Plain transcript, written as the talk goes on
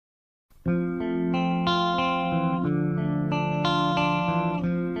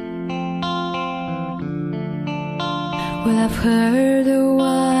Well, I've heard there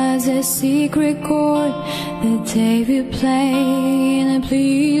was a secret chord that David played and it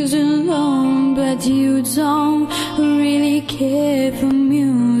pleased alone, but you don't really care for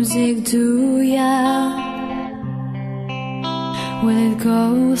music, do ya? Well, it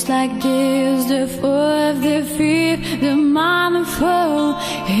goes like this: the fourth, the fifth, the minor fall,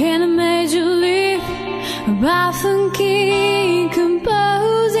 and a major lift. Bass and king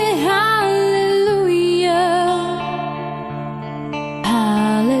composing hallelujah,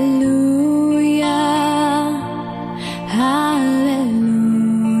 hallelujah, hallelujah,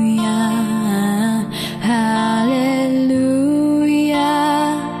 hallelujah,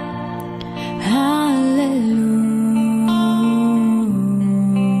 hallelujah.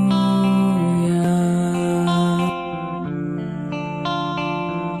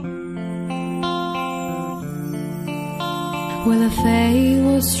 Well, the faith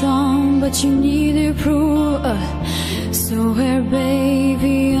was strong, but you needed proof. So her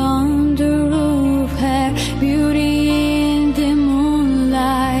baby on the roof had beauty in the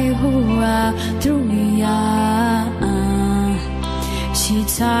moonlight. She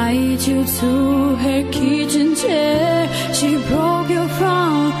tied you to her kitchen chair. She broke your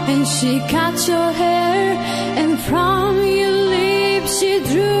frown and she cut your hair, and from you